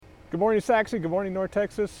Good morning, Saxon. Good morning, North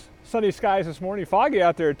Texas. Sunny skies this morning. Foggy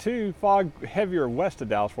out there too. Fog heavier west of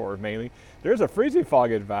Dallas-Fort Worth mainly. There's a freezing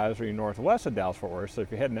fog advisory northwest of Dallas-Fort Worth, so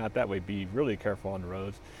if you're heading out that way, be really careful on the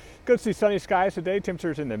roads. Good to see sunny skies today.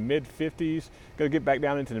 Temperatures in the mid 50s. Going to get back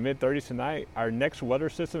down into the mid 30s tonight. Our next weather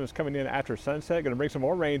system is coming in after sunset. Going to bring some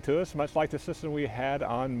more rain to us, much like the system we had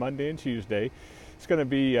on Monday and Tuesday. It's going to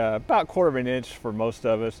be about 1/4 of an inch for most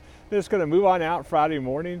of us. Then it's going to move on out Friday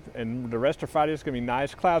morning, and the rest of Friday is going to be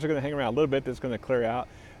nice. Clouds are going to hang around a little bit. That's going to clear out.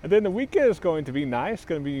 And then the weekend is going to be nice. It's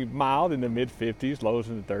going to be mild in the mid 50s, lows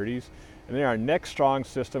in the 30s. And then our next strong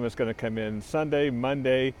system is going to come in Sunday,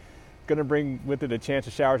 Monday. Going to bring with it a chance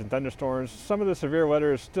of showers and thunderstorms. Some of the severe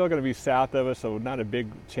weather is still going to be south of us, so not a big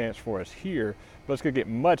chance for us here. But it's going to get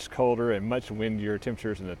much colder and much windier.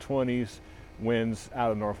 Temperatures in the 20s. Winds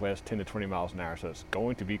out of the northwest 10 to 20 miles an hour, so it's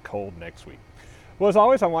going to be cold next week. Well, as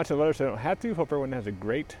always, I'm watching the weather so I don't have to. Hope everyone has a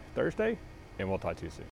great Thursday, and we'll talk to you soon.